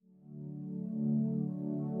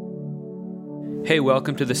Hey,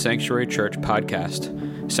 welcome to the Sanctuary Church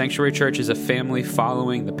podcast. Sanctuary Church is a family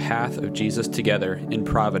following the path of Jesus together in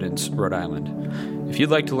Providence, Rhode Island. If you'd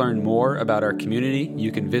like to learn more about our community,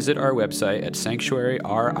 you can visit our website at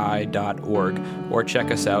sanctuaryri.org or check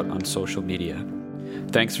us out on social media.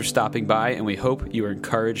 Thanks for stopping by, and we hope you are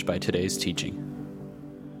encouraged by today's teaching.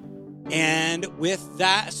 And with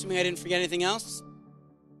that, assuming I didn't forget anything else,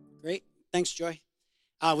 great. Thanks, Joy.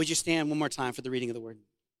 Would you stand one more time for the reading of the word?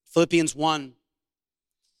 Philippians 1.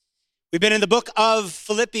 We've been in the book of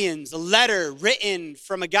Philippians, a letter written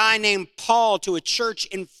from a guy named Paul to a church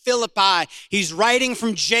in Philippi. He's writing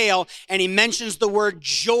from jail, and he mentions the word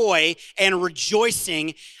joy and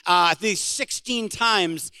rejoicing these 16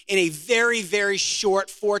 times in a very, very short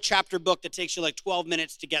 4-chapter book that takes you like 12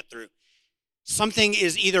 minutes to get through. Something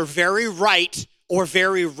is either very right or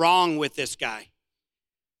very wrong with this guy.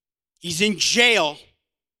 He's in jail.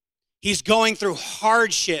 He's going through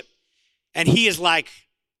hardship, and he is like,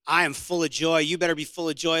 I am full of joy. You better be full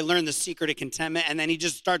of joy. Learn the secret of contentment. And then he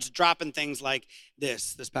just starts dropping things like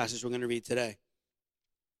this passage we're going to read today.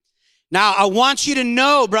 Now, I want you to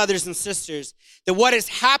know, brothers and sisters, that what has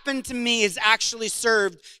happened to me has actually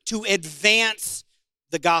served to advance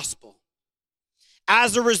the gospel.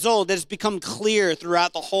 As a result, it has become clear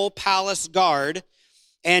throughout the whole palace guard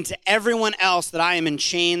and to everyone else that I am in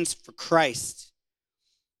chains for Christ.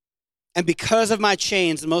 And because of my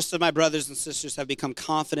chains, most of my brothers and sisters have become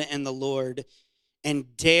confident in the Lord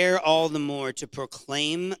and dare all the more to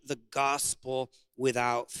proclaim the gospel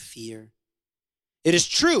without fear. It is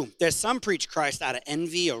true that some preach Christ out of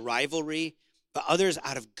envy or rivalry, but others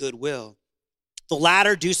out of goodwill. The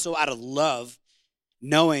latter do so out of love,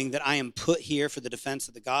 knowing that I am put here for the defense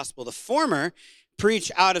of the gospel. The former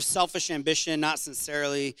preach out of selfish ambition, not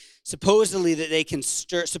sincerely, supposing that they can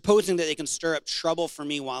stir up trouble for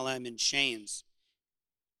me while I'm in chains.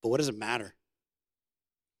 But what does it matter?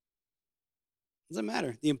 What does it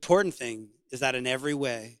matter? The important thing is that in every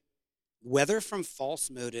way, whether from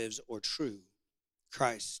false motives or true,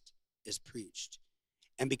 Christ is preached.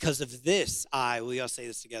 And because of this, we all say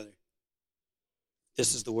this together.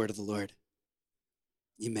 This is the word of the Lord.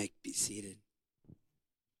 You may be seated.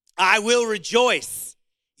 I will rejoice.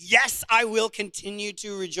 Yes, I will continue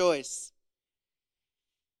to rejoice.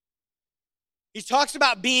 He talks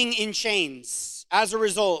about being in chains. As a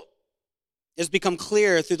result, it's become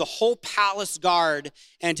clear through the whole palace guard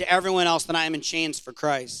and to everyone else that I am in chains for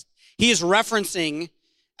Christ. He is referencing,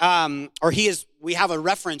 we have a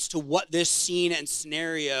reference to what this scene and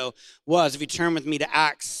scenario was. If you turn with me to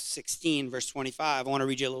Acts 16, verse 25, I want to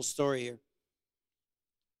read you a little story here.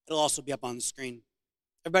 It'll also be up on the screen.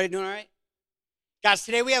 Everybody doing all right? Guys,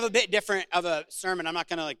 today we have a bit different of a sermon. I'm not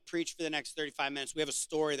going to preach for the next 35 minutes. We have a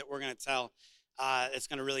story that we're going to tell that's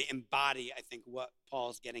going to really embody, I think, what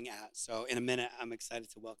Paul's getting at. So in a minute, I'm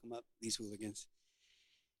excited to welcome up these hooligans.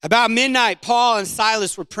 About midnight, Paul and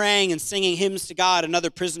Silas were praying and singing hymns to God, and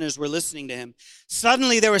other prisoners were listening to him.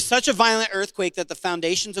 Suddenly, there was such a violent earthquake that the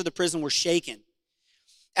foundations of the prison were shaken.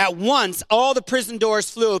 At once, all the prison doors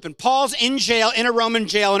flew open. Paul's in jail, in a Roman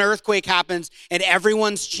jail, an earthquake happens, and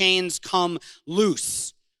everyone's chains come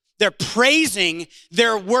loose. They're praising,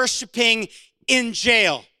 they're worshiping in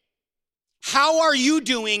jail. How are you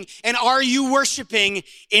doing, and are you worshiping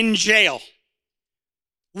in jail?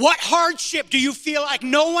 What hardship do you feel like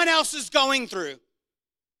no one else is going through?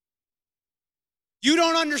 You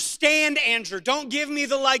don't understand, Andrew. Don't give me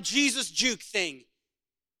the Jesus juke thing.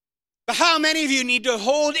 But how many of you need to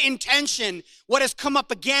hold in tension what has come up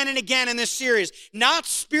again and again in this series? Not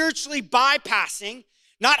spiritually bypassing,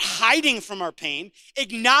 not hiding from our pain,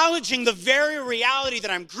 acknowledging the very reality that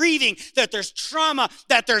I'm grieving, that there's trauma,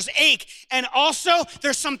 that there's ache, and also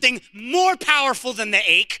there's something more powerful than the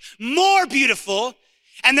ache, more beautiful,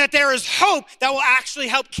 and that there is hope that will actually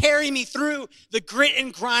help carry me through the grit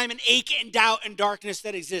and grime and ache and doubt and darkness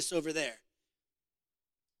that exists over there.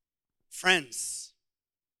 Friends,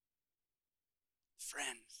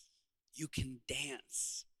 you can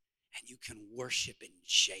dance and you can worship in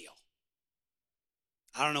jail.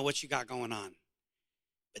 I don't know what you got going on,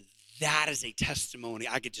 but that is a testimony.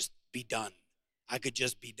 I could just be done.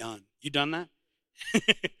 You done that?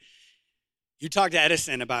 You talked to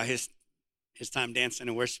Edison about his time dancing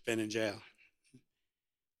and worshiping in jail.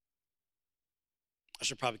 I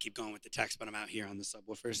should probably keep going with the text, but I'm out here on the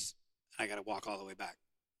subwoofers. I got to walk all the way back.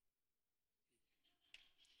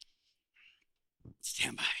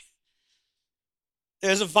 Stand by.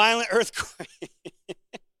 There's a violent earthquake.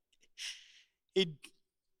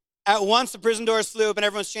 At once, the prison doors flew open,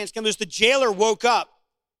 everyone's chains came loose. The jailer woke up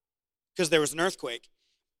because there was an earthquake.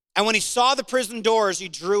 And when he saw the prison doors, he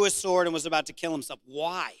drew his sword and was about to kill himself.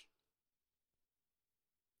 Why?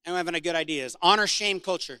 Anyone have any good ideas? Honor shame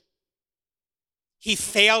culture. He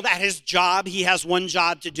failed at his job. He has one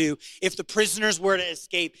job to do. If the prisoners were to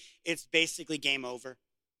escape, it's basically game over.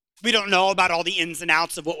 We don't know about all the ins and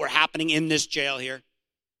outs of what were happening in this jail here.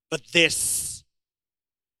 But this,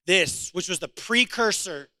 which was the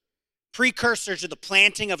precursor to the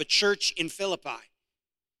planting of a church in Philippi.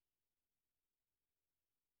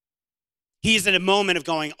 He's in a moment of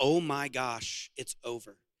going, oh my gosh, it's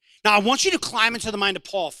over. Now I want you to climb into the mind of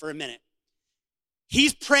Paul for a minute.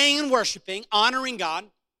 He's praying and worshiping, honoring God,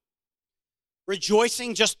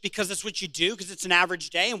 rejoicing just because that's what you do, because it's an average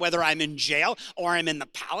day, and whether I'm in jail or I'm in the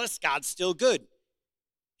palace, God's still good.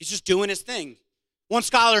 He's just doing his thing. One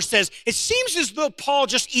scholar says, it seems as though Paul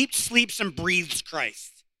just eats, sleeps, and breathes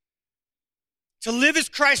Christ. To live is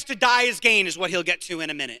Christ, to die is gain is what he'll get to in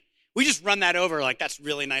a minute. We just run that over like that's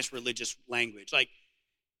really nice religious language. Like,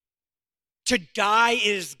 to die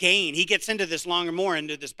is gain. He gets into this longer, more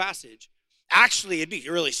into this passage. Actually, it'd be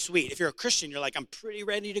really sweet. If you're a Christian, you're like, I'm pretty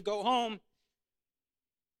ready to go home.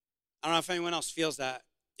 I don't know if anyone else feels that.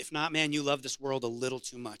 If not, man, you love this world a little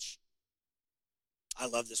too much. I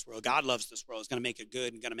love this world. God loves this world. He's going to make it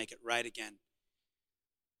good and going to make it right again.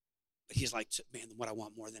 But he's like, man, what I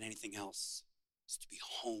want more than anything else is to be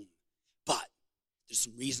home. But there's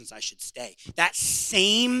some reasons I should stay. That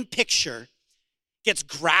same picture gets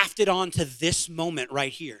grafted onto this moment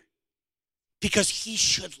right here. Because he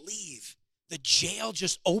should leave. The jail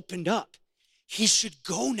just opened up. He should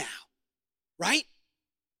go now, right?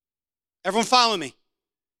 Everyone follow me.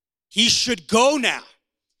 He should go now.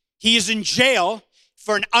 He is in jail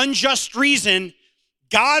for an unjust reason.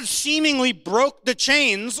 God seemingly broke the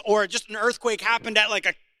chains, or just an earthquake happened at like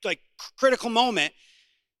a critical moment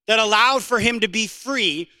that allowed for him to be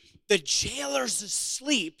free. The jailer's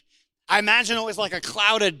asleep. I imagine it was like a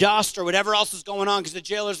cloud of dust or whatever else is going on, because the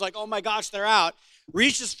jailer's like, oh my gosh, they're out.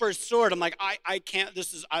 Reaches for his sword. I'm like, I can't,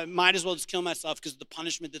 I might as well just kill myself because of the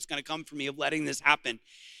punishment that's going to come for me of letting this happen.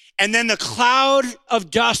 And then the cloud of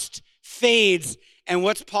dust fades. And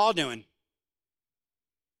what's Paul doing?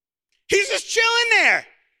 He's just chilling there.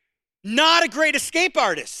 Not a great escape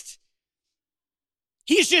artist.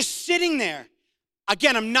 He's just sitting there.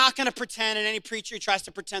 Again, I'm not going to pretend, and any preacher who tries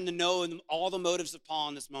to pretend to know all the motives of Paul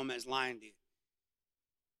in this moment is lying to you.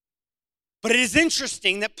 But it is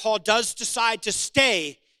interesting that Paul does decide to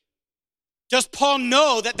stay. Does Paul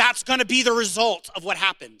know that that's going to be the result of what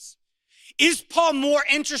happens? Is Paul more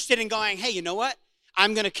interested in going, hey, you know what?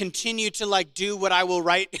 I'm going to continue to do what I will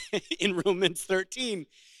write in Romans 13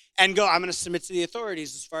 and go, I'm going to submit to the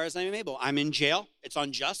authorities as far as I'm able. I'm in jail. It's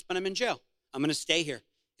unjust, but I'm in jail. I'm going to stay here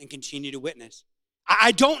and continue to witness.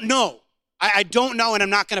 I don't know. I don't know, and I'm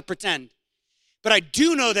not going to pretend. But I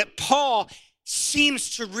do know that Paul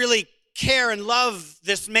seems to really care and love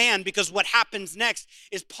this man, because what happens next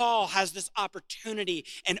is Paul has this opportunity,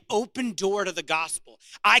 an open door to the gospel.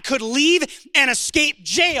 I could leave and escape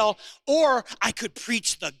jail, or I could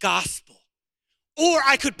preach the gospel, or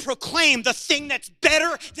I could proclaim the thing that's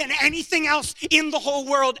better than anything else in the whole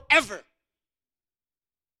world ever.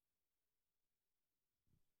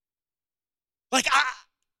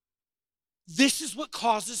 This is what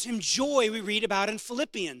causes him joy, we read about in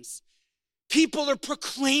Philippians. People are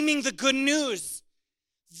proclaiming the good news.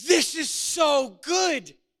 This is so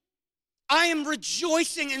good. I am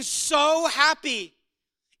rejoicing and so happy.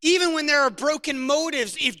 Even when there are broken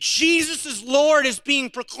motives, if Jesus is Lord is being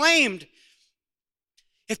proclaimed,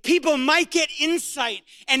 if people might get insight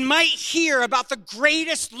and might hear about the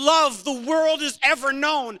greatest love the world has ever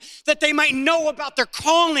known, that they might know about their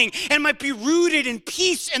calling and might be rooted in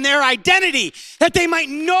peace in their identity, that they might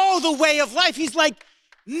know the way of life. He's like,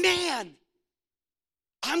 man,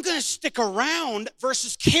 I'm going to stick around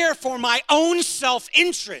versus care for my own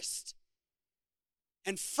self-interest.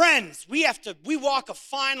 And friends, we walk a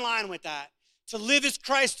fine line with that. To live is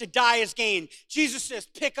Christ, to die is gain. Jesus says,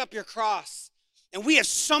 pick up your cross. And we have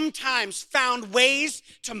sometimes found ways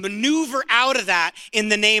to maneuver out of that in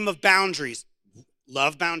the name of boundaries.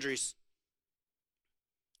 Love boundaries.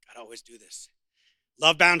 Gotta always do this.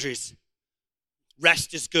 Love boundaries.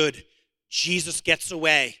 Rest is good. Jesus gets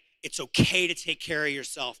away. It's okay to take care of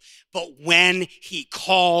yourself. But when he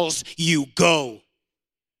calls, you go.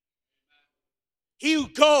 You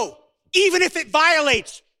go. Even if it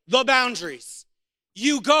violates the boundaries.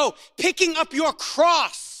 You go. Picking up your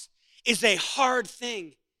cross is a hard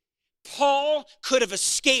thing. Paul could have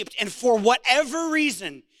escaped, and for whatever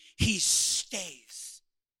reason, he stays.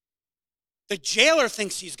 The jailer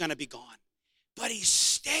thinks he's going to be gone, but he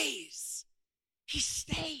stays. He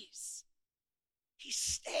stays. He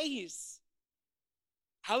stays.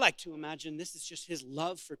 I like to imagine this is just his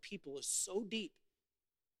love for people is so deep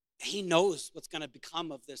he knows what's going to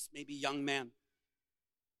become of this maybe young man.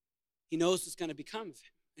 He knows what's going to become of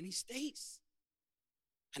him, and he stays.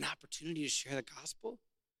 An opportunity to share the gospel,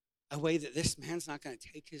 a way that this man's not going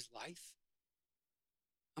to take his life.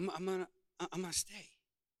 I'm gonna stay.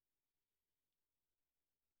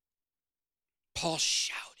 Paul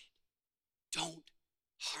shouted, "Don't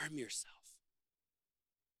harm yourself.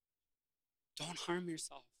 Don't harm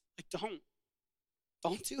yourself. Like,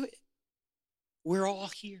 don't do it. We're all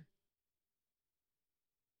here.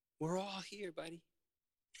 We're all here, buddy."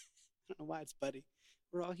 I don't know why it's buddy.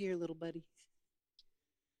 We're all here, little buddy.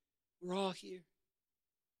 We're all here.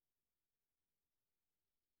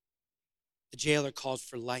 The jailer called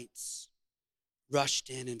for lights, rushed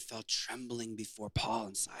in, and fell trembling before Paul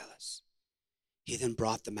and Silas. He then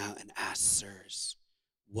brought them out and asked, "Sirs,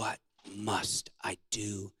 what must I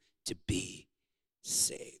do to be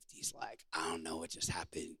saved?" He's like, "I don't know what just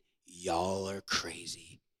happened. Y'all are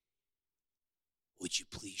crazy. Would you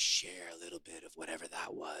please share a little bit of whatever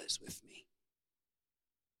that was with me?"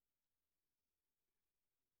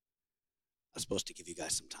 I was supposed to give you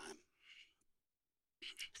guys some time.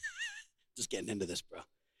 Just getting into this, bro.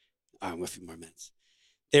 All right, a few more minutes.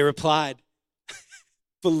 They replied,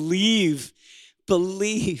 believe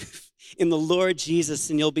in the Lord Jesus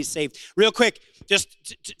and you'll be saved. Real quick, just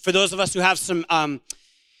for those of us who have some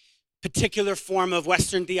particular form of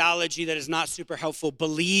Western theology that is not super helpful,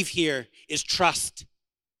 believe here is trust.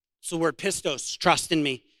 It's the word pistos, trust in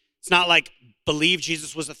me. It's not like believe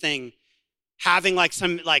Jesus was a thing. Having like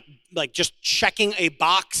some, like just checking a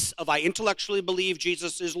box of I intellectually believe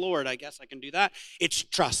Jesus is Lord. I guess I can do that. It's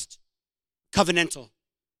trust. Covenantal.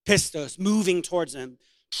 Pistos, moving towards him.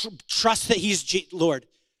 Trust that he's Lord.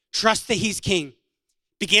 Trust that he's king.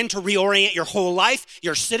 Begin to reorient your whole life,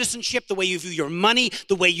 your citizenship, the way you view your money,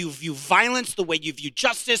 the way you view violence, the way you view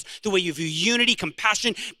justice, the way you view unity,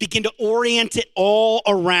 compassion. Begin to orient it all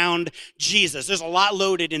around Jesus. There's a lot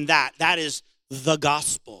loaded in that. That is the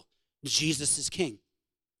gospel. Jesus is king.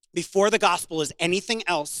 Before the gospel is anything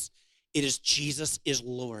else, it is Jesus is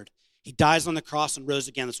Lord. He dies on the cross and rose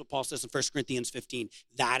again. That's what Paul says in 1 Corinthians 15.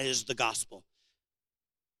 That is the gospel.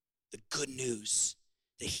 The good news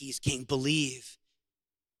that he's king. Believe.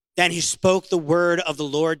 Then he spoke the word of the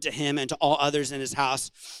Lord to him and to all others in his house.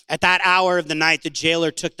 At that hour of the night, the jailer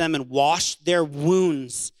took them and washed their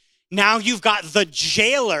wounds. Now you've got the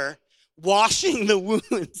jailer washing the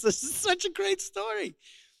wounds. This is such a great story.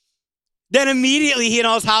 Then immediately he and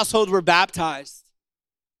all his household were baptized.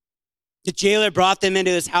 The jailer brought them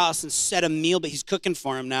into his house and set a meal, but he's cooking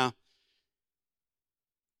for him now.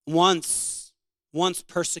 Once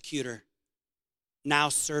persecutor, now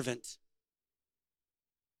servant.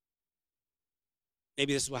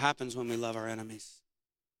 Maybe this is what happens when we love our enemies.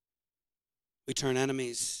 We turn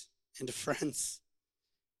enemies into friends.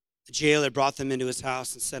 The jailer brought them into his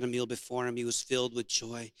house and set a meal before him. He was filled with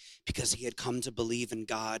joy because he had come to believe in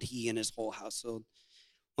God, he and his whole household.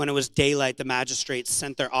 When it was daylight, the magistrates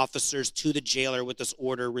sent their officers to the jailer with this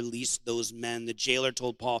order, release those men. The jailer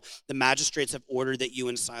told Paul, the magistrates have ordered that you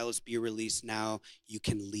and Silas be released. Now you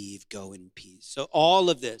can leave, go in peace. So all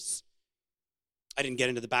of this, I didn't get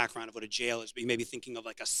into the background of what a jail is, but you may be thinking of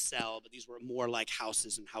like a cell, but these were more like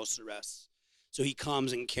houses and house arrests. So he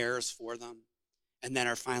comes and cares for them and then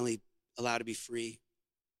are finally allowed to be free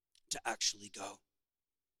to actually go.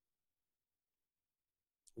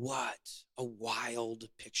 What a wild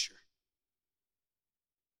picture.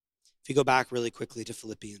 If you go back really quickly to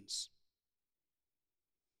Philippians.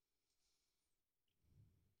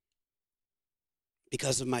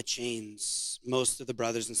 Because of my chains, most of the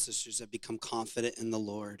brothers and sisters have become confident in the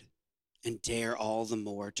Lord and dare all the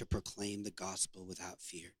more to proclaim the gospel without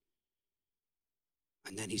fear.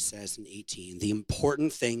 And then he says in 18, the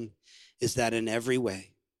important thing is that in every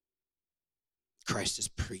way, Christ is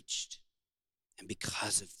preached. And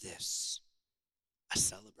because of this, I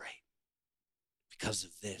celebrate. Because of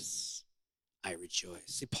this, I rejoice.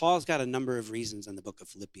 See, Paul's got a number of reasons in the book of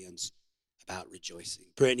Philippians about rejoicing.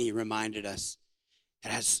 Brittany reminded us it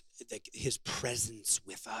has his presence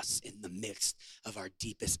with us in the midst of our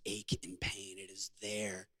deepest ache and pain. It is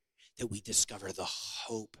there that we discover the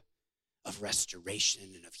hope of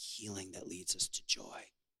restoration and of healing that leads us to joy.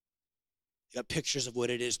 You got pictures of what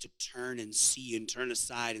it is to turn and see and turn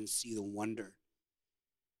aside and see the wonder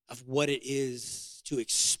of what it is to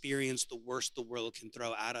experience the worst the world can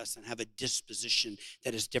throw at us and have a disposition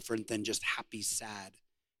that is different than just happy, sad.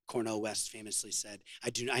 Cornel West famously said,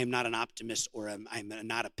 I am not an optimist or I'm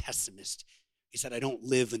not a pessimist. He said, I don't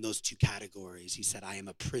live in those two categories. He said, I am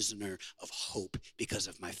a prisoner of hope because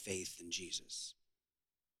of my faith in Jesus.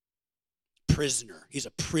 prisoner. He's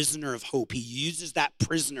a prisoner of hope. He uses that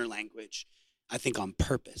prisoner language, I think, on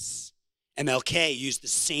purpose. MLK used the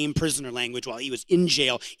same prisoner language while he was in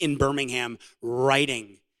jail in Birmingham,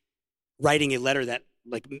 writing a letter that,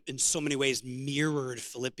 like, in so many ways mirrored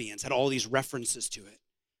Philippians, had all these references to it.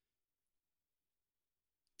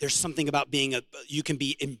 There's something about you can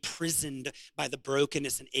be imprisoned by the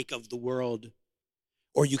brokenness and ache of the world,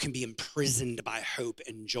 or you can be imprisoned by hope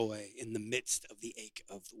and joy in the midst of the ache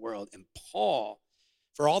of the world. And Paul,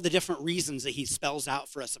 for all the different reasons that he spells out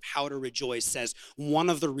for us of how to rejoice, says one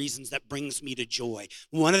of the reasons that brings me to joy,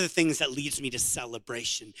 one of the things that leads me to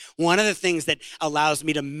celebration, one of the things that allows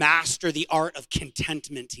me to master the art of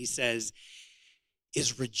contentment, he says,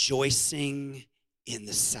 is rejoicing in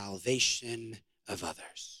the salvation of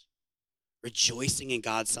others. Rejoicing in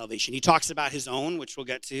God's salvation. He talks about his own, which we'll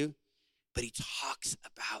get to, but he talks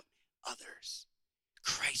about others.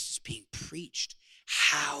 Christ is being preached.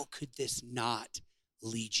 How could this not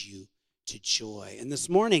lead you to joy? And this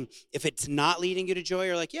morning, if it's not leading you to joy,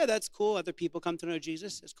 you're like, yeah, that's cool. Other people come to know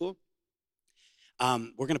Jesus. It's cool.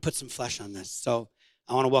 We're going to put some flesh on this. So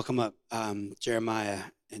I want to welcome up Jeremiah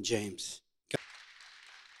and James.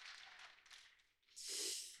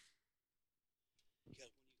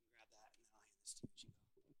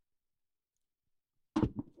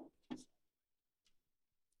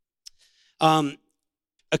 About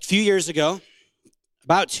 2 years ago,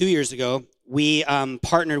 we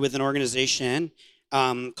partnered with an organization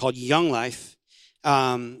called Young Life.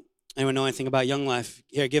 Anyone know anything about Young Life?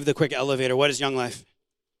 Here, give the quick elevator. What is Young Life?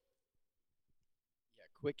 Yeah,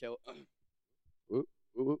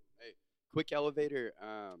 quick elevator.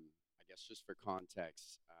 I guess just for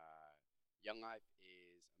context, Young Life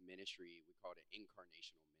is a ministry. We call it an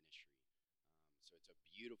incarnational ministry. So it's a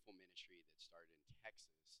beautiful ministry that started in Texas.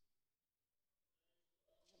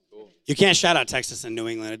 Cool. You can't shout out Texas and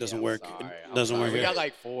New England. It doesn't work. It doesn't work. We Here. got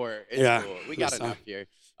like 4. It's cool. We got enough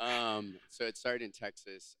here. So it started in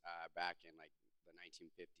Texas back in like the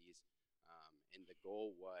 1950s. And the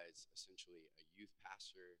goal was essentially a youth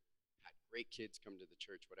pastor had great kids come to the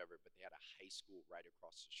church, whatever, but they had a high school right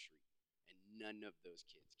across the street. And none of those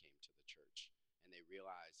kids came to the church. And they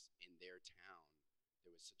realized in their town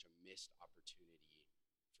there was such a missed opportunity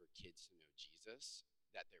for kids to know Jesus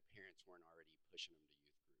that their parents weren't already pushing them to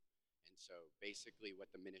youth group. And so basically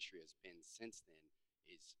what the ministry has been since then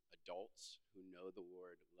is adults who know the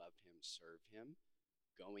Lord, love him, serve him,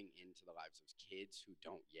 going into the lives of kids who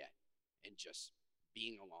don't yet, and just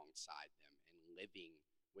being alongside them and living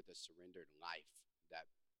with a surrendered life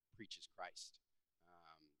that preaches Christ.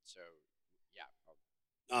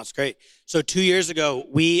 Oh, that's great. So 2 years ago,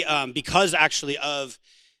 we, because actually of,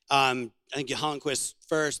 I think Hollenquist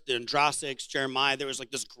first, the Andrasics, Jeremiah, there was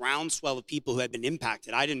like this groundswell of people who had been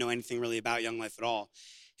impacted. I didn't know anything really about Young Life at all.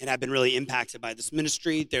 And I've been really impacted by this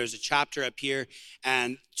ministry. There's a chapter up here.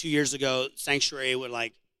 And 2 years ago, Sanctuary would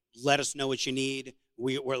like, let us know what you need.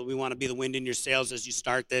 We want to be the wind in your sails as you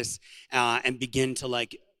start this and begin to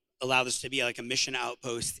like allow this to be like a mission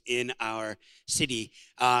outpost in our city.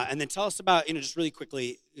 And then tell us about, just really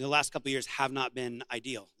quickly, the last couple of years have not been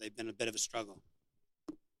ideal. They've been a bit of a struggle.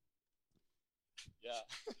 Yeah.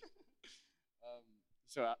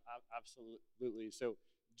 Absolutely. So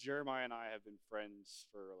Jeremiah and I have been friends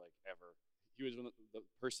for like ever. He was the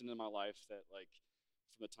person in my life that like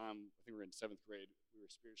from the time I think we were in 7th grade, we were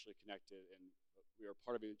spiritually connected and we were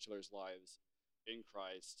part of each other's lives in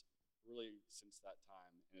Christ really since that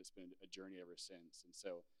time, and it's been a journey ever since. And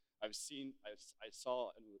so I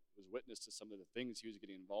saw and was witness to some of the things he was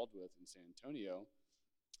getting involved with in San Antonio.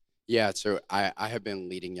 Yeah, so I have been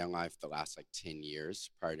leading Young Life the last like 10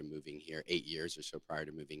 years prior to moving here, 8 years or so prior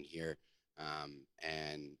to moving here.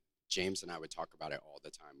 And James and I would talk about it all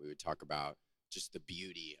the time. We would talk about just the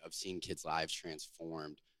beauty of seeing kids' lives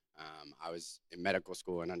transformed. I was in medical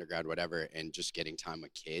school and undergrad, whatever, and just getting time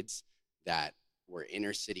with kids that were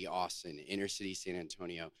inner city Austin, inner city San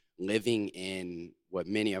Antonio, living in what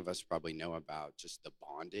many of us probably know about, just the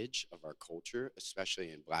bondage of our culture,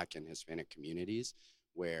 especially in Black and Hispanic communities,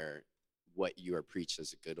 where what you are preached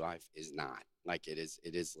as a good life is not. Like it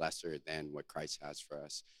is lesser than what Christ has for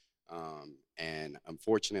us. And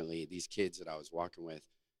unfortunately, these kids that I was walking with,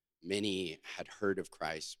 many had heard of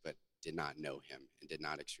Christ, but did not know him and did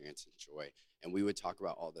not experience his joy. And we would talk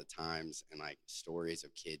about all the times and like stories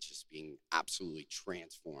of kids just being absolutely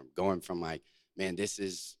transformed, going from like, man, this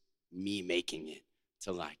is me making it,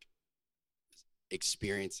 to like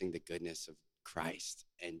experiencing the goodness of Christ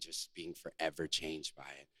and just being forever changed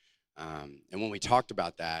by it. And when we talked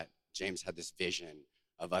about that, James had this vision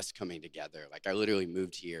of us coming together. Like I literally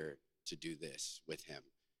moved here to do this with him.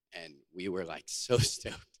 And we were like so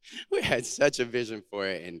stoked. We had such a vision for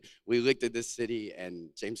it, and we looked at the city. And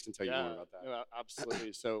James can tell you more about that. No,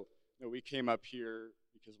 absolutely. So, we came up here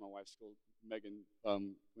because my wife's school, Megan,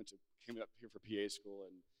 came up here for PA school,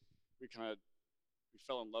 and we we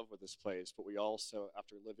fell in love with this place. But we also,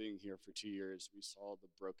 after living here for 2 years, we saw the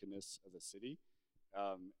brokenness of the city,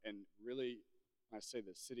 and really, when I say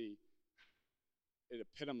the city, it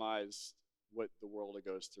epitomized what the world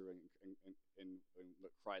goes through and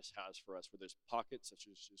what Christ has for us, where there's pockets such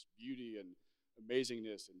as just beauty and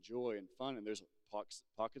amazingness and joy and fun, and there's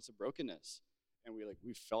pockets of brokenness. And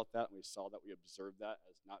we felt that, and we saw that, we observed that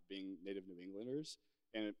as not being native New Englanders,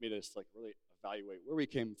 and it made us really evaluate where we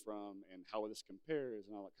came from and how this compares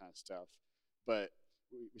and all that kind of stuff. But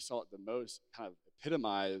we saw it the most kind of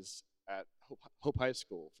epitomized at Hope High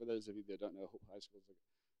School. For those of you that don't know, Hope High School is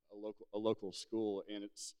a local school, and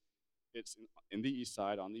it's in the east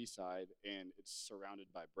side, on the east side, and it's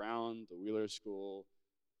surrounded by Brown, the Wheeler School.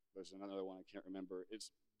 There's another one I can't remember.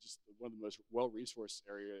 It's just one of the most well-resourced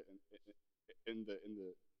area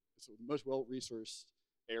it's the most well-resourced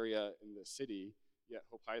area in the city. Yet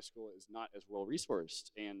Hope High School is not as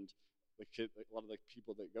well-resourced, and a lot of the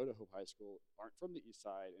people that go to Hope High School aren't from the east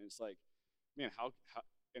side, and it's like, man, how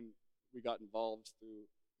and we got involved through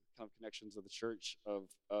kind of connections of the church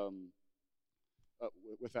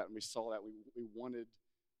with that, and we saw that we wanted.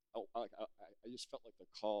 I just felt like the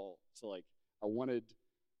call to I wanted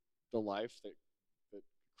the life that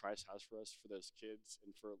Christ has for us, for those kids,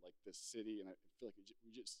 and for this city. And I feel like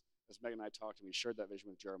we just, as Megan and I talked, and we shared that vision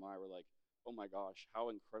with Jeremiah, we're like, oh my gosh, how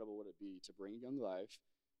incredible would it be to bring young life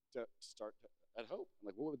to start at Hope?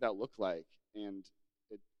 What would that look like? And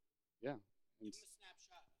yeah. Give him a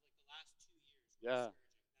snapshot of the last 2 years. Yeah.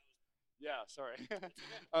 Yeah, sorry.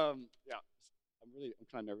 Yeah, I'm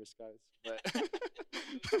kind of nervous, guys, but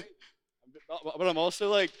but I'm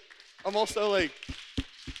also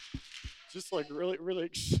just really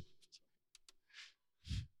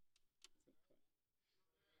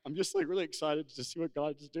I'm just really excited to see what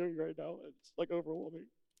God is doing right now. It's overwhelming.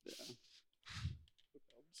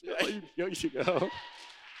 Yeah. You go.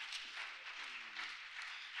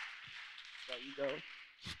 You go.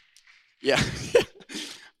 Yeah.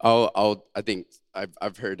 I think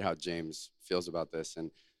I've heard how James feels about this,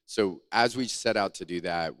 and so as we set out to do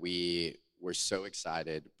that, we were so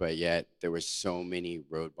excited, but yet there were so many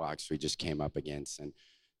roadblocks we just came up against. And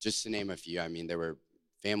just to name a few, I mean, there were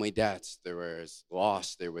family deaths, there was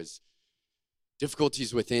loss, there was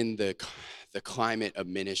difficulties within the climate of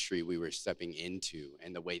ministry we were stepping into,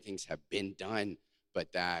 and the way things have been done,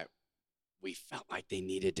 but that we felt like they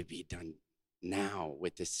needed to be done now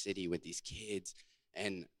with this city, with these kids.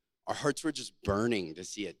 And our hearts were just burning to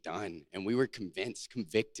see it done. And we were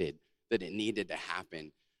convicted that it needed to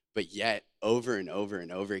happen. But yet, over and over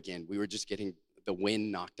and over again, we were just getting the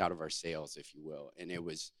wind knocked out of our sails, if you will. And it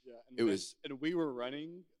was, and we were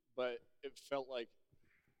running, but it felt like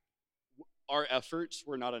our efforts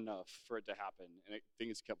were not enough for it to happen. And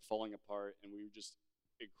things kept falling apart, and we were just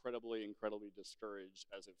incredibly, incredibly discouraged,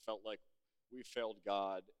 as it felt like we failed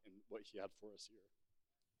God and what He had for us here.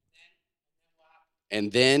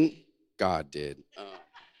 And then God did.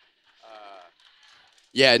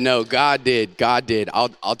 Yeah, no, God did. God did.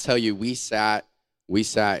 I'll tell you, we sat,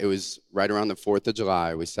 it was right around the 4th of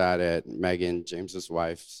July. We sat at Megan, James's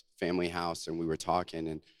wife's family house, and we were talking,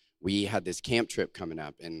 and we had this camp trip coming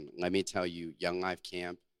up. And let me tell you, Young Life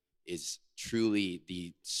Camp is truly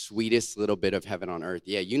the sweetest little bit of heaven on earth.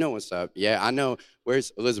 Yeah, you know what's up. Yeah, I know.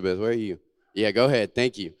 Where's Elizabeth? Where are you? Yeah, go ahead.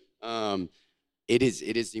 Thank you. It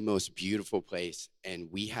is the most beautiful place, and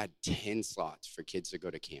we had 10 slots for kids to go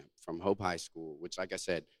to camp from Hope High School, which, like I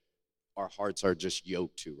said, our hearts are just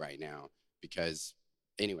yoked to right now because,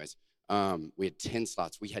 anyways, we had 10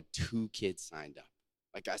 slots. We had 2 kids signed up.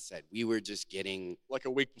 Like I said, we were just getting like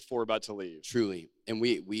a week before about to leave. Truly, and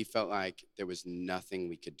we felt like there was nothing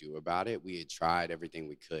we could do about it. We had tried everything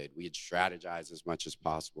we could. We had strategized as much as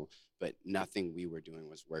possible, but nothing we were doing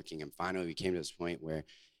was working. And finally, we came to this point where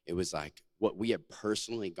it was like what we had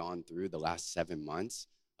personally gone through the last 7 months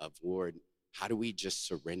of, Lord, how do we just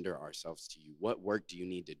surrender ourselves to you? What work do you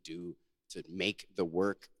need to do to make the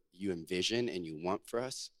work you envision and you want for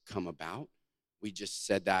us come about? We just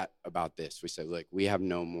said that about this. We said, look, we have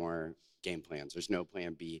no more game plans. There's no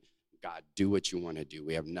plan B. God, do what you want to do.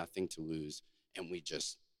 We have nothing to lose. And we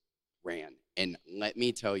just ran. And let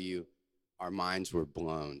me tell you, our minds were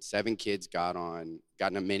blown. 7 kids got in a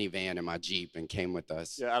minivan in my Jeep and came with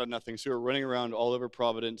us. Yeah, out of nothing. So we were running around all over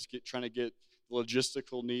Providence, trying to get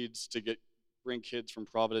logistical needs to bring kids from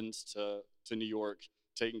Providence to New York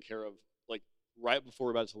taken care of. Like, right before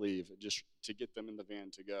we're about to leave, just to get them in the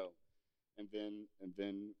van to go. And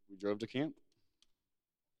then we drove to camp.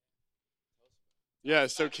 Yeah,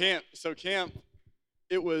 so camp,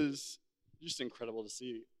 it was just incredible to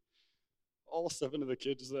see all 7 of the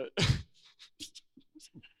kids that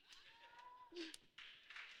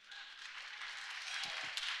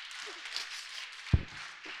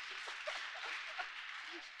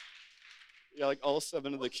yeah, like all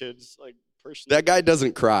 7 of the kids, like personally. That guy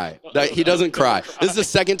doesn't cry. He doesn't cry. This is the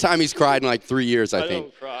second time he's cried in like 3 years, I think.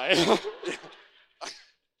 Don't cry.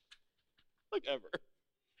 Like ever.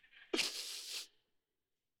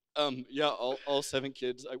 Yeah, all 7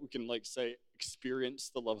 kids, we can like say,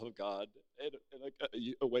 experience the love of God in like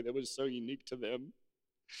a way that was so unique to them.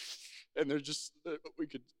 And they're just, we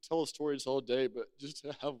could tell stories all day, but just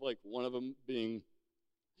to have like one of them being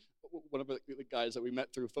one of the guys that we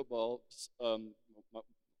met through football, on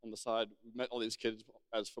the side, we met all these kids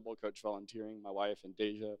as football coach volunteering. My wife and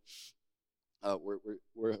Deja,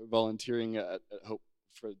 we're volunteering at Hope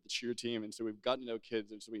for the cheer team, and so we've gotten to know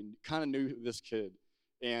kids, and so we kind of knew this kid,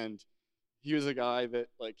 and he was a guy that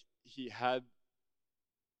like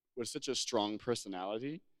was such a strong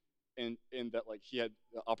personality, and that like he had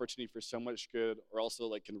the opportunity for so much good, or also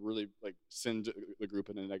like can really like send the group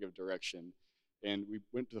in a negative direction. And we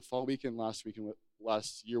went to the fall weekend last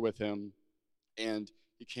year with him, and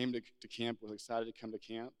he came to camp, was excited to come to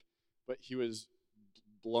camp, but he was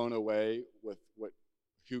blown away with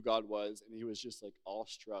who God was, and he was just like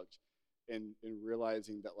awestruck and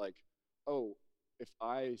realizing that like, oh, if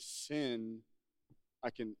I sin, I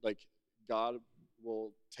can like God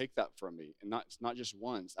will take that from me, and not just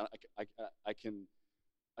once. I can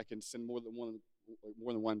sin more than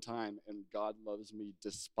one time, and God loves me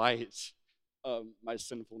despite my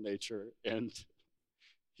sinful nature. And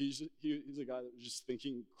he's a guy that was just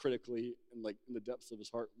thinking critically and like in the depths of his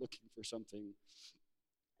heart, looking for something,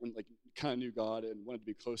 and like kind of knew God and wanted to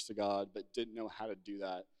be close to God, but didn't know how to do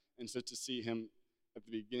that. And so to see him at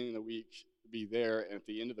the beginning of the week be there, and at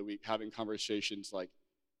the end of the week having conversations like,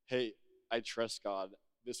 hey, I trust God.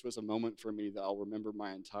 This was a moment for me that I'll remember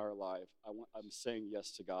my entire life. I'm saying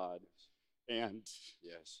yes to God. And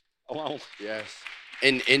yes. Oh, wow. Yes.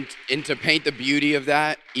 And to paint the beauty of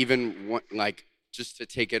that, even like just to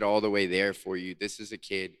take it all the way there for you, this is a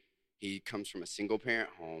kid, he comes from a single parent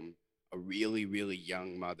home, a really, really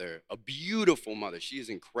young mother, a beautiful mother. She is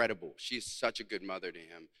incredible. She is such a good mother to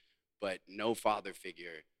him, but no father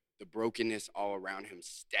figure. The brokenness all around him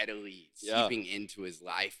steadily seeping into his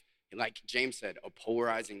life. And like James said, a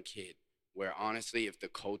polarizing kid where honestly, if the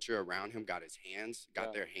culture around him got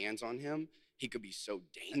their hands on him, he could be so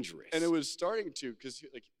dangerous. And it was starting to, because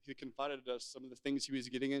he confided to us some of the things he was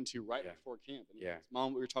getting into right before camp. And his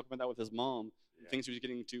mom, we were talking about that with his mom, things he was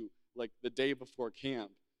getting into like the day before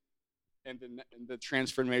camp. And then the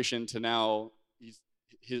transformation to now,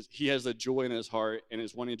 he has a joy in his heart and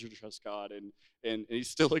is wanting to trust God, and he's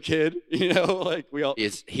still a kid, you know, like we all.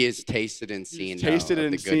 He has tasted and seen the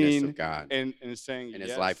goodness of God, and is saying, and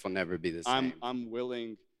his life will never be the same. I'm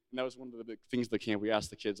willing, and that was one of the big things of the camp. We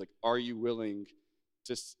asked the kids, like, are you willing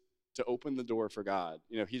to open the door for God?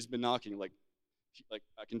 You know, he's been knocking, like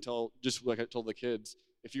I can tell, just like I told the kids,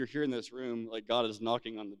 if you're here in this room, like God is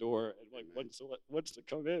knocking on the door, and like wants to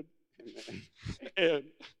come in. And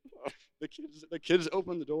the kids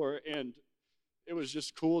opened the door, and it was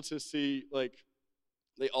just cool to see, like,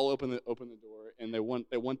 they all open the door, and they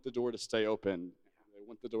want the door to stay open. They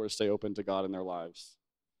want the door to stay open to God in their lives.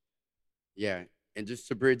 Yeah, and just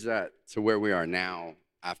to bridge that to where we are now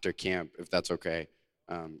after camp, if that's okay.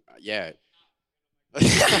 Yeah.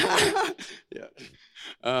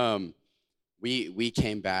 We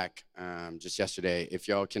came back just yesterday. If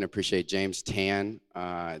y'all can appreciate James' tan,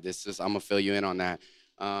 I'm gonna fill you in on that.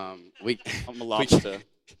 I'm a lobster.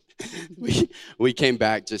 We came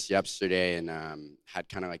back just yesterday and had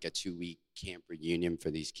kind of like a 2-week camp reunion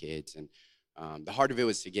for these kids. And the heart of it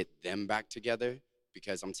was to get them back together,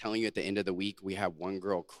 because I'm telling you, at the end of the week, we had one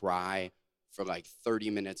girl cry for like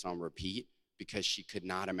 30 minutes on repeat because she could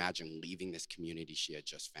not imagine leaving this community she had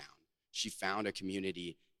just found. She found a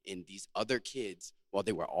community in these other kids, while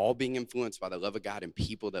they were all being influenced by the love of God and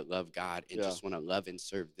people that love God and just want to love and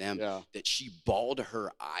serve them, that she bawled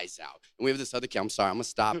her eyes out. And we have this other kid, I'm sorry, I'm going to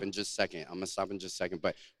stop in just a second.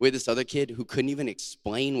 But we had this other kid who couldn't even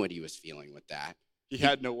explain what he was feeling with that. He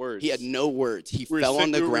had no words. He fell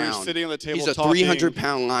on the ground. We were sitting on the table. He's a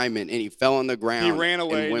 300-pound lineman, and he fell on the ground. He ran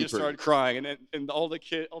away and just started crying, and all the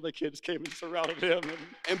kids came and surrounded him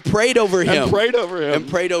and prayed over him. And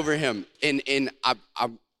prayed over him. And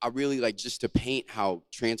I really, like, just to paint how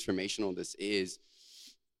transformational this is,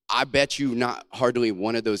 I bet you not hardly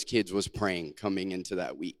one of those kids was praying coming into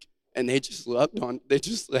that week. And they just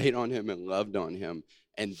laid on him and loved on him.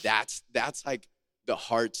 And that's like the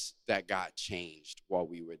hearts that got changed while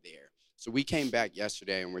we were there. So we came back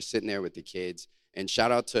yesterday and we're sitting there with the kids. And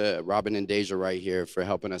shout out to Robin and Deja right here for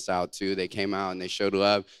helping us out too. They came out and they showed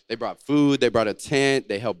love. They brought food, they brought a tent,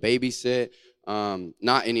 they helped babysit.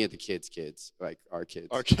 Not any of the kids, like our kids.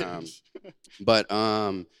 Our kids. But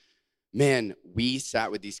man, we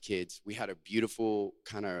sat with these kids. We had a beautiful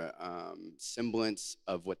kind of semblance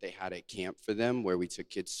of what they had at camp for them, where we took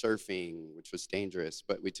kids surfing, which was dangerous,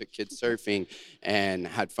 but we took kids surfing and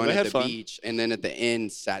had fun at the beach. And then at the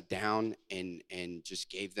end, sat down and just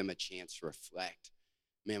gave them a chance to reflect.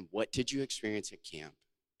 Man, what did you experience at camp?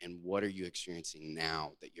 And what are you experiencing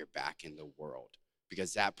now that you're back in the world?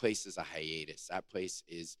 Because that place is a hiatus. That place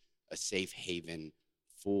is a safe haven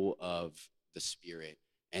full of the Spirit.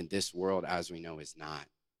 And this world, as we know, is not.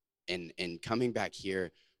 And coming back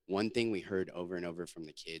here, one thing we heard over and over from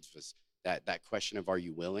the kids was that question of, are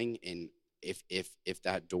you willing? And if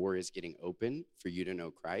that door is getting open for you to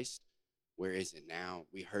know Christ, where is it now?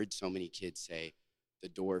 We heard so many kids say, the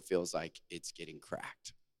door feels like it's getting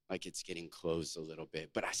cracked, like it's getting closed a little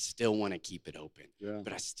bit, but I still want to keep it open. Yeah.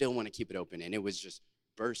 But I still want to keep it open. And it was just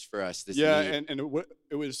burst for us. This need. And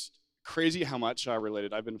it was crazy how much I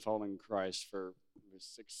related. I've been following Christ for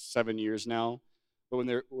 6-7 years now, but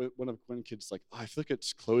when kids like, oh, I feel like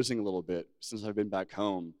it's closing a little bit since I've been back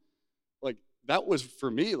home, like that was for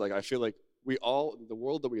me. Like I feel like the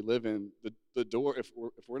world that we live in, the door, if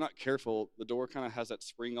we're not careful, the door kind of has that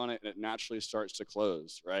spring on it and it naturally starts to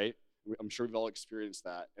close, right? I'm sure we've all experienced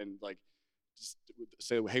that. And like just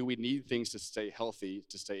say, hey, we need things to stay healthy,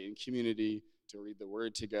 to stay in community, to read the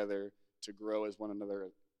word together, to grow as one another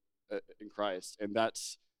in Christ. And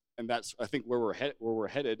that's I think where we're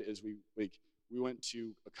headed is we went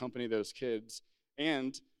to accompany those kids,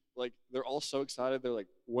 and like they're all so excited. They're like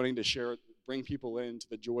wanting to bring people into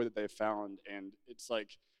the joy that they've found, and it's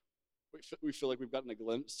like we feel like we've gotten a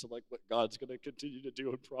glimpse of like what God's going to continue to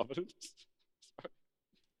do in Providence.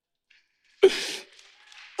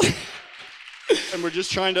 And we're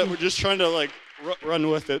just trying to like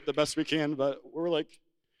run with it the best we can, but we're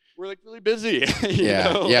really busy.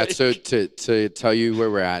 Yeah. So to tell you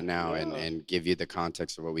where we're at now and give you the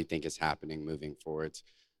context of what we think is happening moving forward.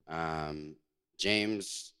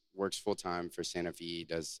 James works full time for Santa Fe,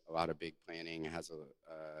 does a lot of big planning, has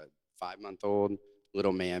a 5-month-old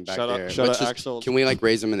little man back there. Shout out Axel. Can we like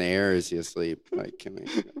raise him in the air, or is he asleep? Like, can we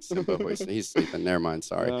simple voice? He's sleeping. Never mind.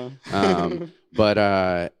 Sorry. But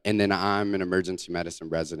and then I'm an emergency medicine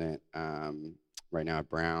resident right now at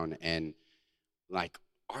Brown, and like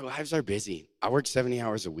our lives are busy. I work 70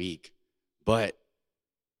 hours a week, but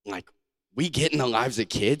like we get in the lives of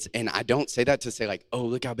kids, and I don't say that to say like, oh,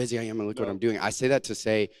 look how busy I am and look what I'm doing. I say that to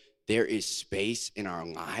say there is space in our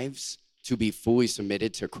lives to be fully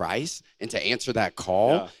submitted to Christ and to answer that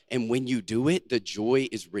call. Yeah. And when you do it, the joy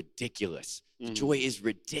is ridiculous. The joy is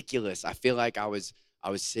ridiculous. I feel like I was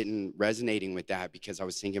sitting resonating with that because I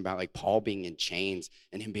was thinking about like Paul being in chains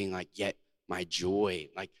and him being like, yet my joy,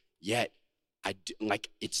 like, yet like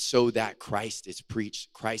it's so that Christ is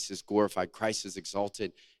preached, Christ is glorified, Christ is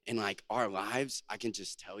exalted. And like our lives, I can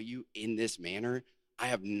just tell you in this manner, I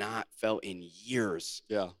have not felt in years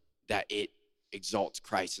that it exalts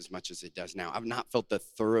Christ as much as it does now. I've not felt the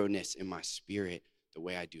thoroughness in my spirit the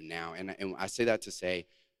way I do now. And I say that to say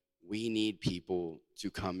we need people to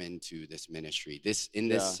come into this ministry. This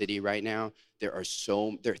city right now, there are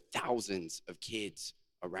thousands of kids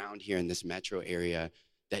around here in this metro area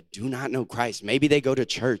that do not know Christ. Maybe they go to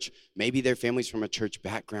church. Maybe their family's from a church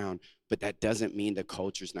background, but that doesn't mean the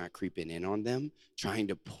culture's not creeping in on them, trying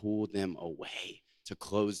to pull them away, to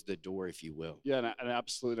close the door, if you will. Yeah, and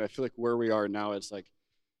absolutely. I feel like where we are now, it's like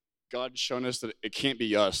God's shown us that it can't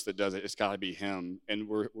be us that does it. It's got to be him. And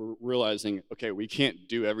we're realizing, okay, we can't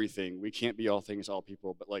do everything. We can't be all things, all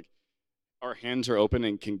people. But like our hands are open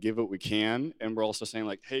and can give what we can. And we're also saying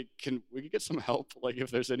like, hey, can we get some help? Like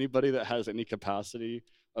if there's anybody that has any capacity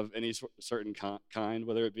of any certain kind,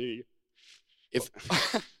 whether it be,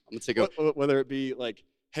 whether it be like,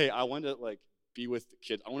 hey, I want to like be with the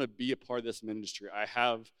kids. I want to be a part of this ministry. I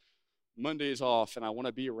have Mondays off and I want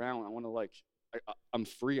to be around. I want to like, I'm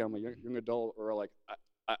free. I'm a young adult, or like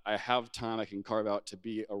I have time I can carve out to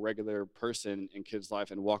be a regular person in kids'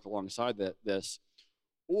 life and walk alongside this.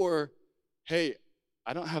 Or, hey,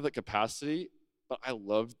 I don't have that capacity, but I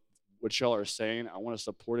love what y'all are saying. I want to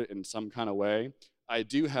support it in some kind of way. I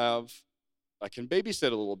can babysit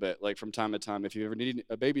a little bit, like from time to time, if you ever need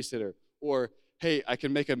a babysitter. Or, hey, I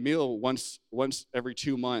can make a meal once every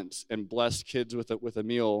 2 months and bless kids with a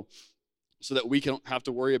meal, so that we don't have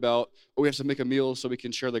to worry about, oh, we have to make a meal so we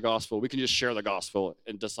can share the gospel. We can just share the gospel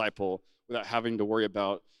and disciple without having to worry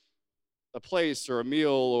about a place or a meal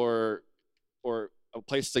or a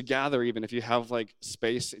place to gather. Even if you have like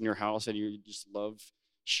space in your house and you just love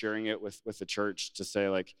sharing it with the church, to say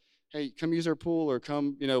like, hey, come use our pool, or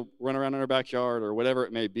come, run around in our backyard, or whatever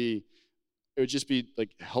it may be. It would just be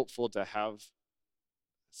like helpful to have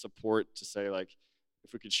support, to say like,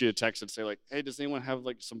 if we could shoot a text and say like, hey, does anyone have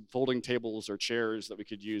like some folding tables or chairs that we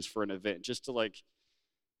could use for an event, just to like,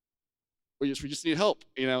 we just need help,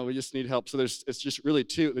 we just need help. So it's just really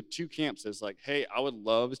the two camps is like, hey, I would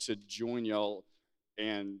love to join y'all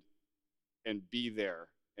and be there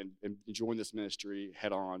and join this ministry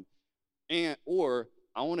head on, or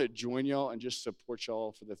I want to join y'all and just support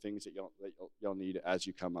y'all for the things that y'all need as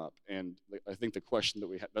you come up. And I think the question that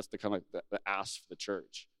we have, that's the kind of the ask for the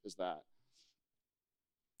church, is that.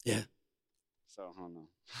 Yeah. So I don't know.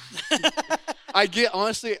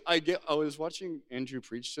 I was watching Andrew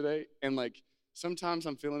preach today, and like sometimes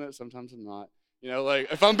I'm feeling it, sometimes I'm not.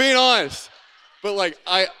 Like if I'm being honest, but like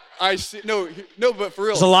I see no, but for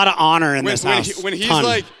real, there's a lot of honor in this house. When he's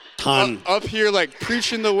ton. Up here like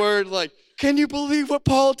preaching the word, like, can you believe what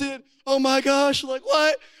Paul did? Oh my gosh, like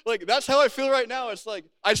what? Like that's how I feel right now. It's like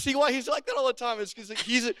I see why he's like that all the time. It's because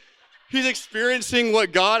he's experiencing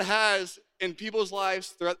what God has in people's lives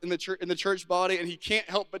throughout in the church body, and he can't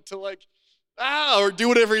help but to like or do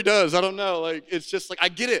whatever he does. I don't know. Like it's just like I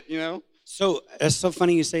get it, So it's so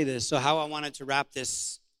funny you say this. So how I wanted to wrap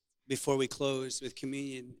this before we close with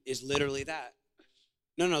communion is literally that.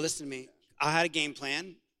 No, listen to me. I had a game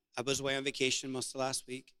plan. I was away on vacation most of last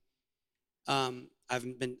week. I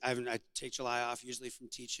take July off usually from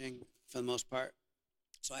teaching for the most part.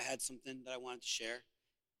 So I had something that I wanted to share.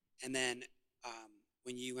 And then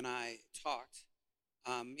when you and I talked,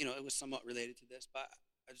 it was somewhat related to this, but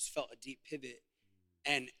I just felt a deep pivot.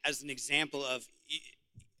 And as an example of,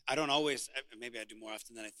 I don't always, maybe I do more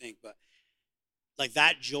often than I think, but like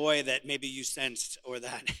that joy that maybe you sensed, or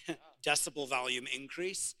that decibel volume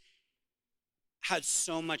increase, had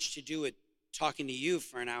so much to do with talking to you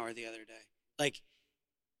for an hour the other day. Like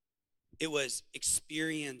it was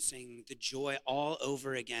experiencing the joy all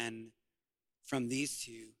over again from these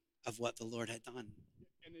two of what the Lord had done.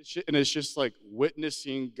 And it's just like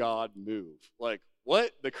witnessing God move. Like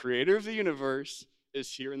what? The creator of the universe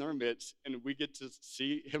is here in our midst, and we get to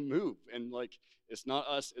see him move. And like, it's not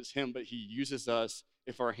us, it's him, but he uses us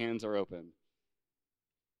if our hands are open.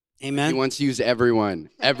 Amen. He wants to use everyone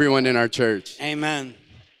in our church. Amen.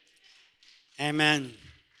 Amen.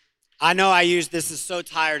 I know I use this is so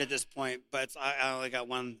tired at this point, but I only got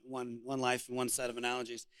one life and one set of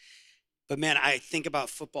analogies. But man, I think about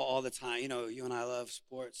football all the time. You and I love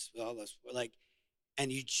sports, all this, like, and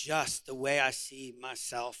the way I see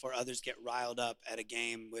myself or others get riled up at a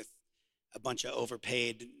game with a bunch of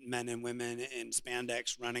overpaid men and women in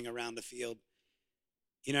spandex running around the field.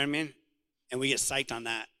 You know what I mean? And we get psyched on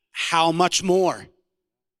that. How much more?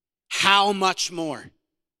 How much more?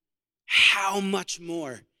 How much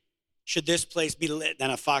more should this place be lit than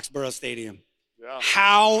a Foxborough Stadium? Yeah.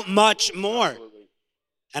 How much more? Absolutely.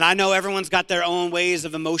 And I know everyone's got their own ways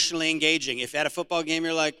of emotionally engaging. If at a football game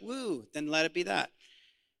you're like, woo, then let it be that.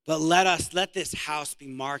 But let this house be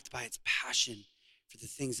marked by its passion for the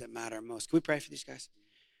things that matter most. Can we pray for these guys?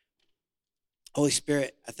 Holy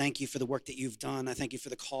Spirit, I thank you for the work that you've done. I thank you for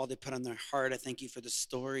the call they put on their heart. I thank you for the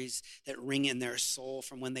stories that ring in their soul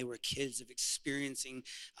from when they were kids, of experiencing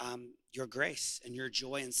your grace and your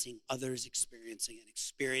joy, and seeing others experiencing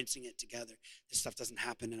it together. This stuff doesn't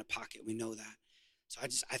happen in a pocket. We know that. So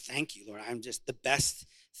I thank you, Lord. I'm just the best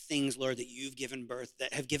things, Lord, that you've given birth,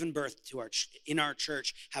 that have given birth to in our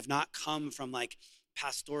church, have not come from like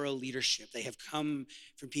pastoral leadership. They have come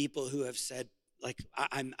from people who have said, like,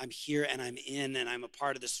 I'm here and I'm in and I'm a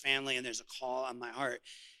part of this family, and there's a call on my heart.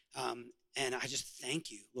 And I just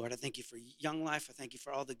thank you, Lord. I thank you for Young Life. I thank you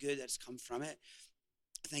for all the good that's come from it.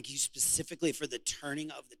 I thank you specifically for the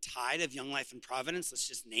turning of the tide of Young Life in Providence. Let's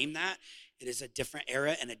just name that. It is a different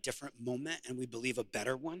era and a different moment, and we believe a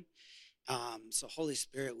better one. So Holy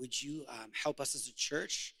Spirit, would you help us as a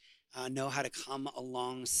church know how to come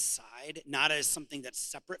alongside, not as something that's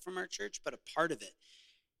separate from our church, but a part of it.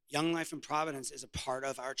 Young Life in Providence is a part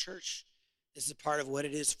of our church. This is a part of what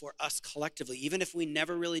it is for us collectively. Even if we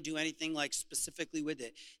never really do anything like specifically with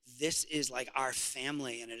it, this is like our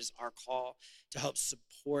family, and it is our call to help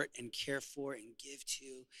support and care for and give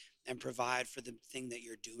to and provide for the thing that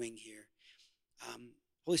you're doing here.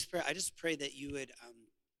 Holy Spirit, I just pray that you would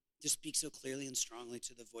just speak so clearly and strongly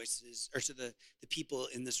to the voices, or to the people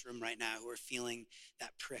in this room right now who are feeling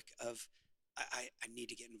that prick of, I need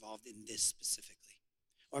to get involved in this specifically.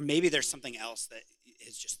 Or maybe there's something else that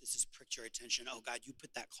is just, this has pricked your attention. Oh God, you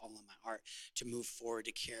put that call on my heart to move forward,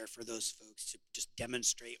 to care for those folks, to just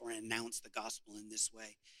demonstrate or announce the gospel in this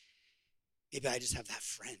way. Maybe I just have that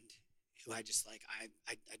friend who I just like,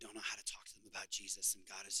 I don't know how to talk to them about Jesus, and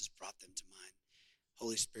God has just brought them to mind.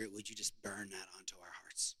 Holy Spirit, would you just burn that onto our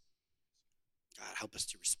hearts? God, help us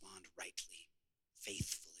to respond rightly,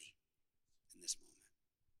 faithfully in this moment.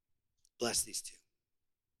 Bless these two.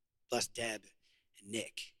 Bless Deb and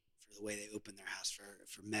Nick for the way they opened their house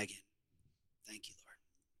for Megan. Thank you, Lord.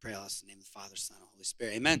 Pray all this in the name of the Father, Son, and Holy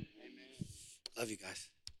Spirit. Amen. Amen. Love you guys.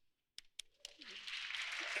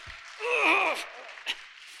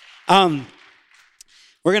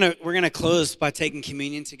 We're gonna close by taking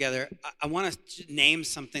communion together. I want to name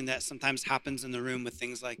something that sometimes happens in the room with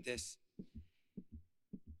things like this.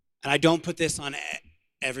 And I don't put this on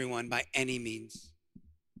everyone by any means.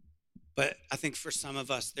 But I think for some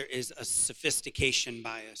of us, there is a sophistication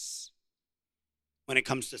bias when it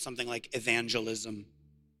comes to something like evangelism.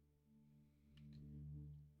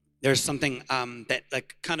 There's something that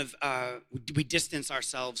like kind of, we distance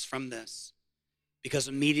ourselves from this, because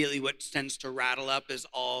immediately what tends to rattle up is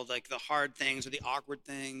all like the hard things or the awkward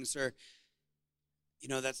things, or, you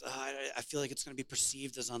know, that's, I feel like it's going to be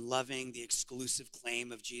perceived as unloving, the exclusive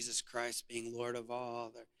claim of Jesus Christ being Lord of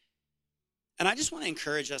all. And I just want to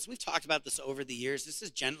encourage us. We've talked about this over the years. This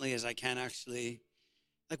as gently as I can, actually.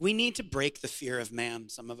 Like, we need to break the fear of man,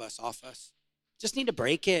 some of us, off us. Just need to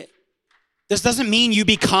break it. This doesn't mean you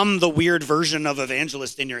become the weird version of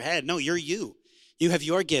evangelist in your head. No, you're you. You have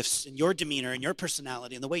your gifts and your demeanor and your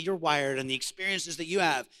personality and the way you're wired and the experiences that you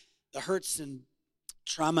have, the hurts and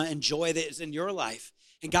trauma and joy that is in your life.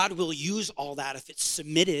 And God will use all that if it's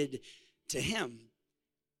submitted to him.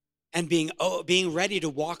 And being ready to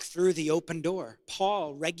walk through the open door.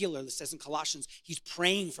 Paul regularly says in Colossians, he's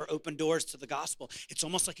praying for open doors to the gospel. It's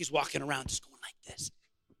almost like he's walking around just going like this.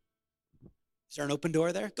 Is there an open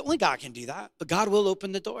door there? Only God can do that, but God will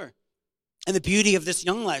open the door. And the beauty of this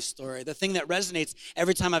Young Life story, the thing that resonates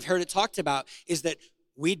every time I've heard it talked about, is that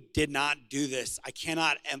we did not do this. I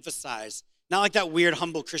cannot emphasize, not like that weird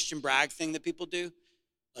humble Christian brag thing that people do.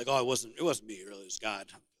 Like, oh, it wasn't me, really, it was God.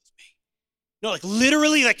 No, like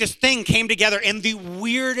literally, like this thing came together in the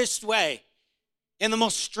weirdest way, in the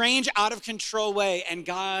most strange, out of control way. And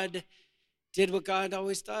God did what God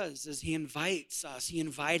always does, is he invites us. He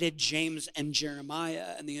invited James and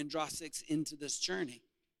Jeremiah and the Androsics into this journey,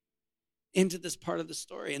 into this part of the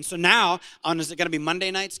story. And so now, is it going to be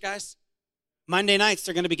Monday nights, guys? Monday nights,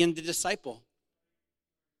 they're going to begin to disciple.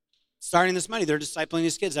 Starting this Monday, they're discipling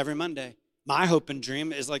these kids every Monday. My hope and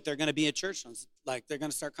dream is like they're going to be at church, like they're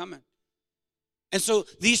going to start coming. And so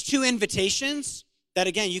these two invitations that,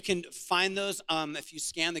 again, you can find those if you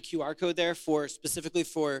scan the QR code there specifically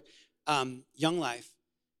for Young Life.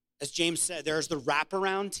 As James said, there's the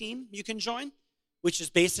wraparound team you can join, which is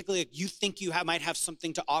basically you think you might have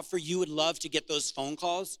something to offer. You would love to get those phone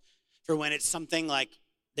calls for when it's something like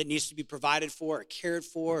that needs to be provided for or cared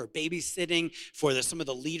for or babysitting for some of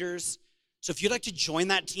the leaders. So if you'd like to join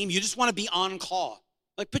that team, you just want to be on call.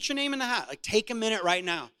 Like, put your name in the hat. Like, take a minute right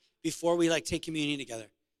now before we take communion together.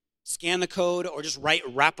 Scan the code or just write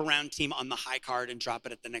wraparound team on the high card and drop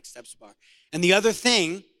it at the next steps bar. And the other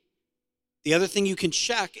thing you can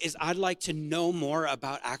check is I'd like to know more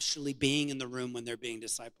about actually being in the room when they're being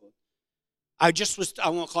discipled. I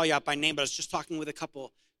won't call you out by name, but I was just talking with a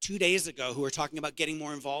couple 2 days ago who were talking about getting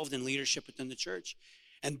more involved in leadership within the church.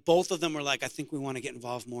 And both of them were like, I think we want to get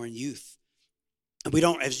involved more in youth. And we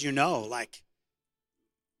don't, as you know,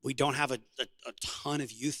 we don't have a ton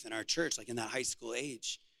of youth in our church, like in that high school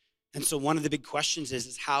age. And so one of the big questions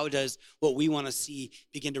is how does what we want to see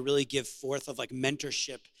begin to really give forth of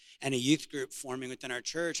mentorship and a youth group forming within our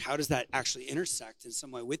church? How does that actually intersect in some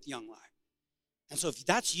way with Young Life? And so if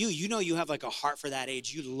that's you, you have a heart for that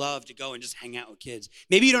age. You love to go and just hang out with kids.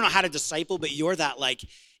 Maybe you don't know how to disciple, but you're that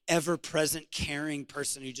ever-present, caring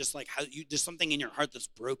person who just there's something in your heart that's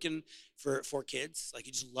broken for kids.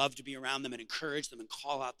 You just love to be around them and encourage them and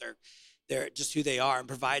call out their just who they are and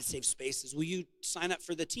provide safe spaces. Will you sign up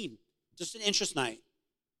for the team? Just an interest night,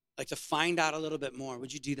 to find out a little bit more.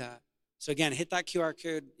 Would you do that? So again, hit that QR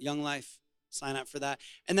code, Young Life, sign up for that.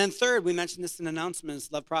 And then third, we mentioned this in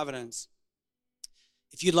announcements, Love Providence.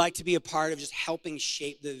 If you'd like to be a part of just helping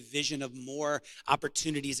shape the vision of more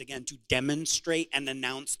opportunities, again, to demonstrate and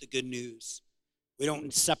announce the good news. We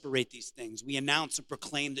don't separate these things. We announce and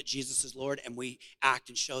proclaim that Jesus is Lord, and we act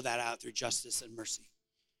and show that out through justice and mercy.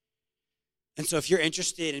 And so if you're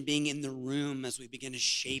interested in being in the room as we begin to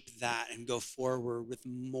shape that and go forward with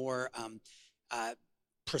more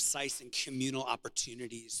precise and communal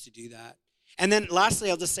opportunities to do that. And then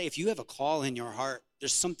lastly, I'll just say, if you have a call in your heart,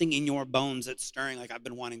 there's something in your bones that's stirring, like I've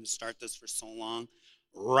been wanting to start this for so long,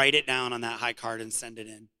 write it down on that high card and send it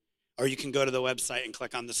in. Or you can go to the website and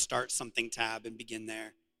click on the Start Something tab and begin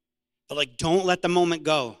there. But like, don't let the moment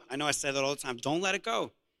go. I know I say that all the time. Don't let it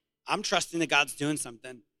go. I'm trusting that God's doing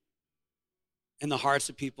something in the hearts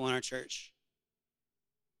of people in our church.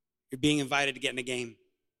 You're being invited to get in a game.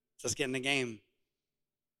 So let's get in the game.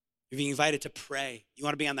 You're being invited to pray. You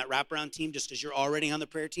want to be on that wraparound team just because you're already on the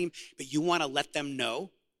prayer team, but you want to let them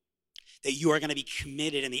know that you are going to be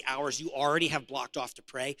committed in the hours you already have blocked off to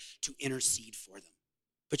pray to intercede for them.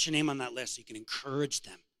 Put your name on that list so you can encourage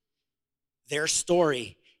them. Their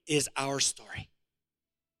story is our story.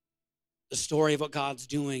 The story of what God's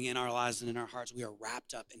doing in our lives and in our hearts. We are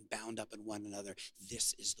wrapped up and bound up in one another.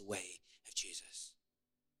 This is the way of Jesus.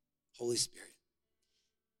 Holy Spirit,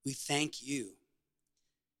 we thank you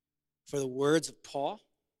for the words of Paul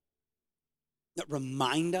that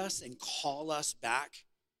remind us and call us back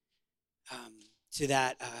to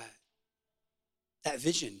that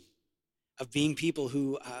vision of being people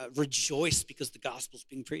who rejoice because the gospel's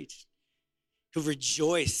being preached, who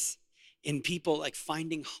rejoice in people like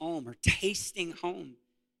finding home or tasting home.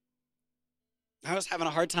 I was having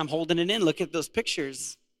a hard time holding it in. Look at those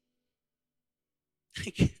pictures.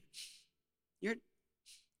 You're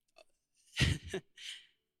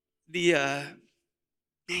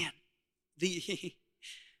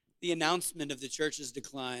the announcement of the church's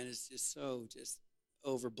decline is just so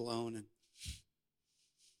overblown and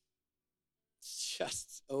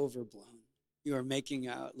just overblown. You are making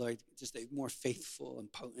out, Lord, just a more faithful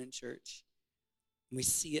and potent church. And we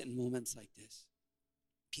see it in moments like this.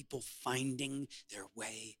 People finding their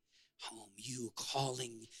way home. You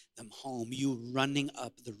calling them home. You running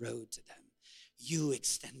up the road to them. You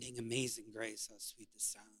extending amazing grace. How sweet the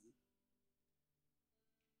sound.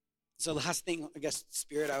 So last thing, I guess,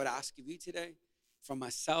 Spirit, I would ask of you today, from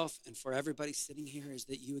myself and for everybody sitting here, is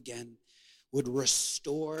that you again would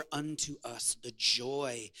restore unto us the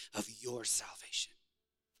joy of your salvation.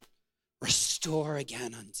 Restore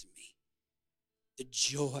again unto me the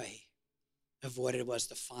joy of what it was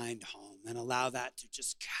to find home, and allow that to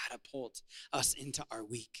just catapult us into our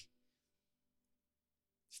week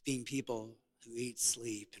of being people who eat,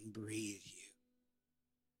 sleep, and breathe you.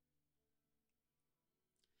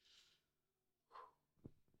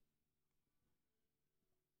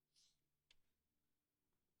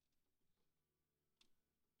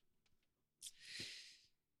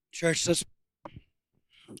 Church,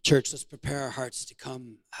 let's prepare our hearts to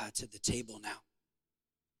come to the table now.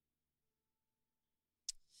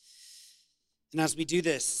 And as we do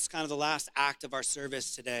this, it's kind of the last act of our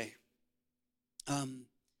service today.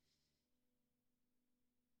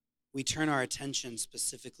 We turn our attention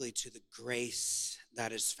specifically to the grace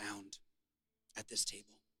that is found at this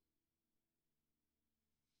table.